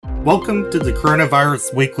Welcome to the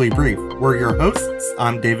Coronavirus Weekly Brief. We're your hosts.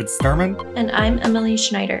 I'm David Sturman. And I'm Emily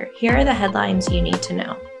Schneider. Here are the headlines you need to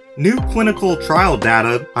know. New clinical trial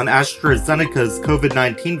data on AstraZeneca's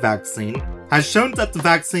COVID-19 vaccine has shown that the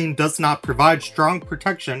vaccine does not provide strong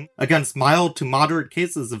protection against mild to moderate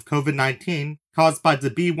cases of COVID-19 caused by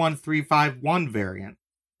the B.1.351 variant.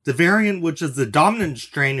 The variant, which is the dominant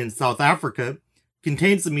strain in South Africa,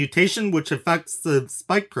 contains a mutation which affects the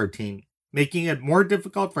spike protein, making it more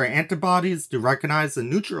difficult for antibodies to recognize and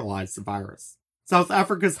neutralize the virus. South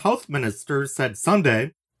Africa's health minister said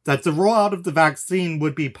Sunday that the rollout of the vaccine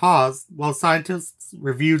would be paused while scientists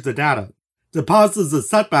reviewed the data. The pause is a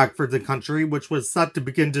setback for the country, which was set to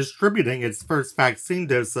begin distributing its first vaccine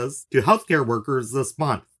doses to healthcare workers this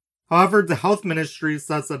month. However, the health ministry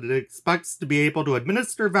says that it expects to be able to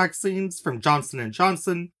administer vaccines from Johnson &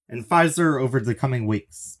 Johnson and Pfizer over the coming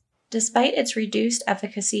weeks. Despite its reduced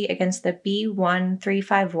efficacy against the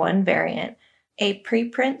B.1.351 variant, a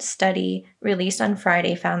preprint study released on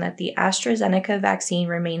Friday found that the AstraZeneca vaccine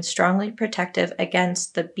remains strongly protective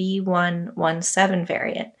against the B.1.1.7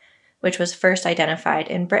 variant, which was first identified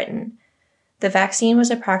in Britain. The vaccine was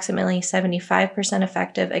approximately 75%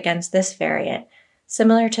 effective against this variant,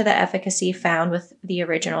 similar to the efficacy found with the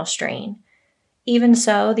original strain. Even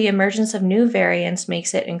so, the emergence of new variants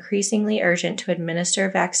makes it increasingly urgent to administer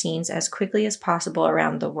vaccines as quickly as possible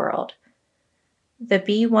around the world. The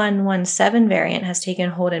B.1.1.7 variant has taken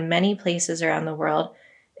hold in many places around the world,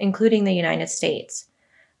 including the United States.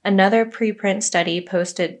 Another preprint study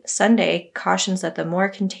posted Sunday cautions that the more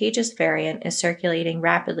contagious variant is circulating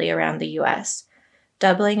rapidly around the U.S.,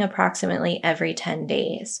 doubling approximately every 10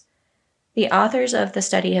 days. The authors of the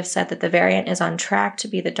study have said that the variant is on track to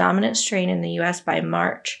be the dominant strain in the U.S. by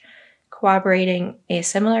March, corroborating a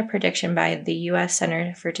similar prediction by the U.S.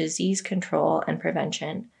 Center for Disease Control and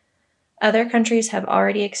Prevention. Other countries have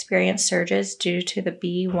already experienced surges due to the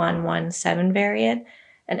B.1.1.7 variant,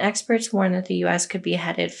 and experts warn that the U.S. could be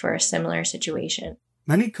headed for a similar situation.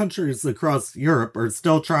 Many countries across Europe are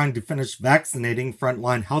still trying to finish vaccinating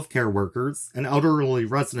frontline healthcare workers and elderly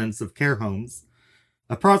residents of care homes,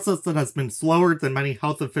 a process that has been slower than many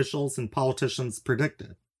health officials and politicians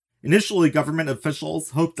predicted. Initially, government officials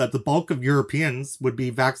hoped that the bulk of Europeans would be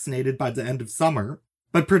vaccinated by the end of summer,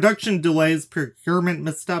 but production delays, procurement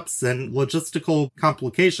missteps, and logistical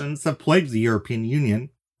complications have plagued the European Union,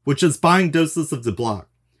 which is buying doses of the bloc.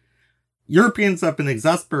 Europeans have been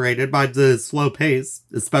exasperated by the slow pace,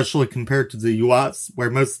 especially compared to the US, where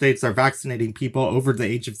most states are vaccinating people over the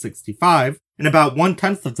age of 65, and about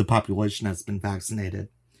 1/10 of the population has been vaccinated.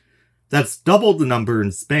 That's double the number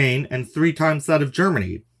in Spain and 3 times that of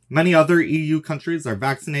Germany. Many other EU countries are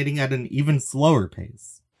vaccinating at an even slower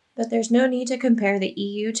pace. But there's no need to compare the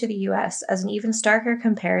EU to the US, as an even starker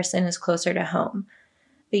comparison is closer to home.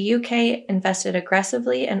 The UK invested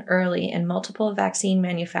aggressively and early in multiple vaccine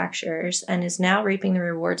manufacturers and is now reaping the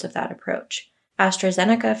rewards of that approach.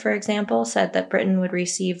 AstraZeneca, for example, said that Britain would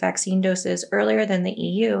receive vaccine doses earlier than the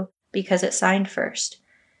EU because it signed first.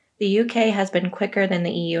 The UK has been quicker than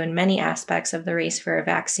the EU in many aspects of the race for a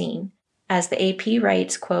vaccine. As the AP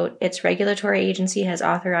writes, quote, its regulatory agency has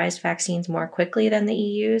authorized vaccines more quickly than the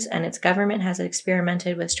EU's, and its government has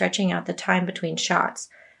experimented with stretching out the time between shots,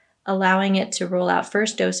 allowing it to roll out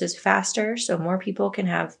first doses faster so more people can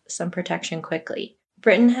have some protection quickly.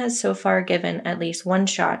 Britain has so far given at least one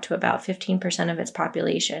shot to about 15% of its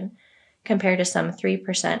population, compared to some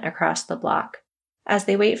 3% across the bloc. As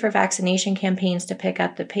they wait for vaccination campaigns to pick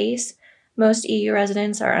up the pace, most EU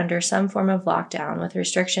residents are under some form of lockdown with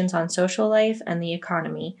restrictions on social life and the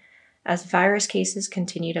economy as virus cases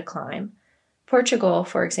continue to climb. Portugal,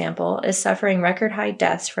 for example, is suffering record-high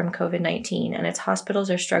deaths from COVID-19, and its hospitals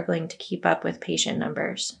are struggling to keep up with patient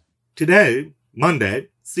numbers. Today, Monday,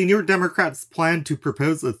 senior Democrats plan to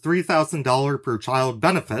propose a $3,000 per child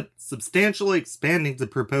benefit, substantially expanding the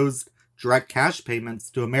proposed direct cash payments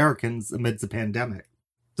to Americans amid the pandemic.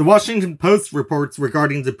 The Washington Post reports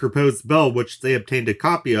regarding the proposed bill, which they obtained a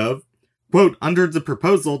copy of, quote, under the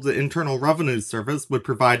proposal, the Internal Revenue Service would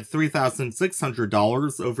provide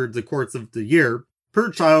 $3,600 over the course of the year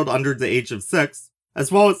per child under the age of 6,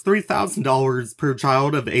 as well as $3,000 per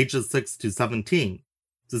child of ages 6 to 17.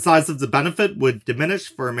 The size of the benefit would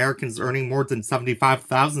diminish for Americans earning more than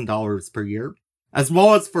 $75,000 per year, as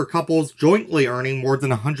well as for couples jointly earning more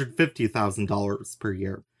than $150,000 per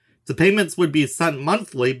year. The payments would be sent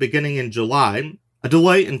monthly beginning in July, a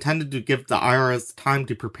delay intended to give the IRS time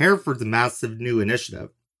to prepare for the massive new initiative.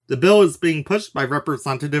 The bill is being pushed by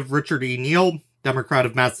Representative Richard E. Neal, Democrat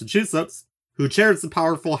of Massachusetts, who chairs the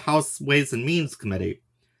powerful House Ways and Means Committee.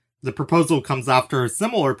 The proposal comes after a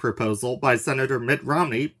similar proposal by Senator Mitt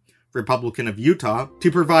Romney, Republican of Utah,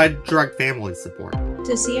 to provide direct family support.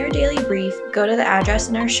 To see our daily brief, go to the address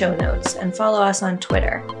in our show notes and follow us on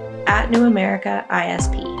Twitter,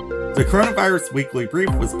 @NewAmericaISP. The Coronavirus Weekly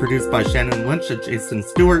Brief was produced by Shannon Lynch and Jason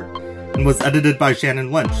Stewart, and was edited by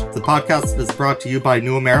Shannon Lynch. The podcast is brought to you by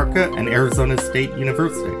New America and Arizona State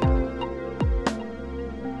University.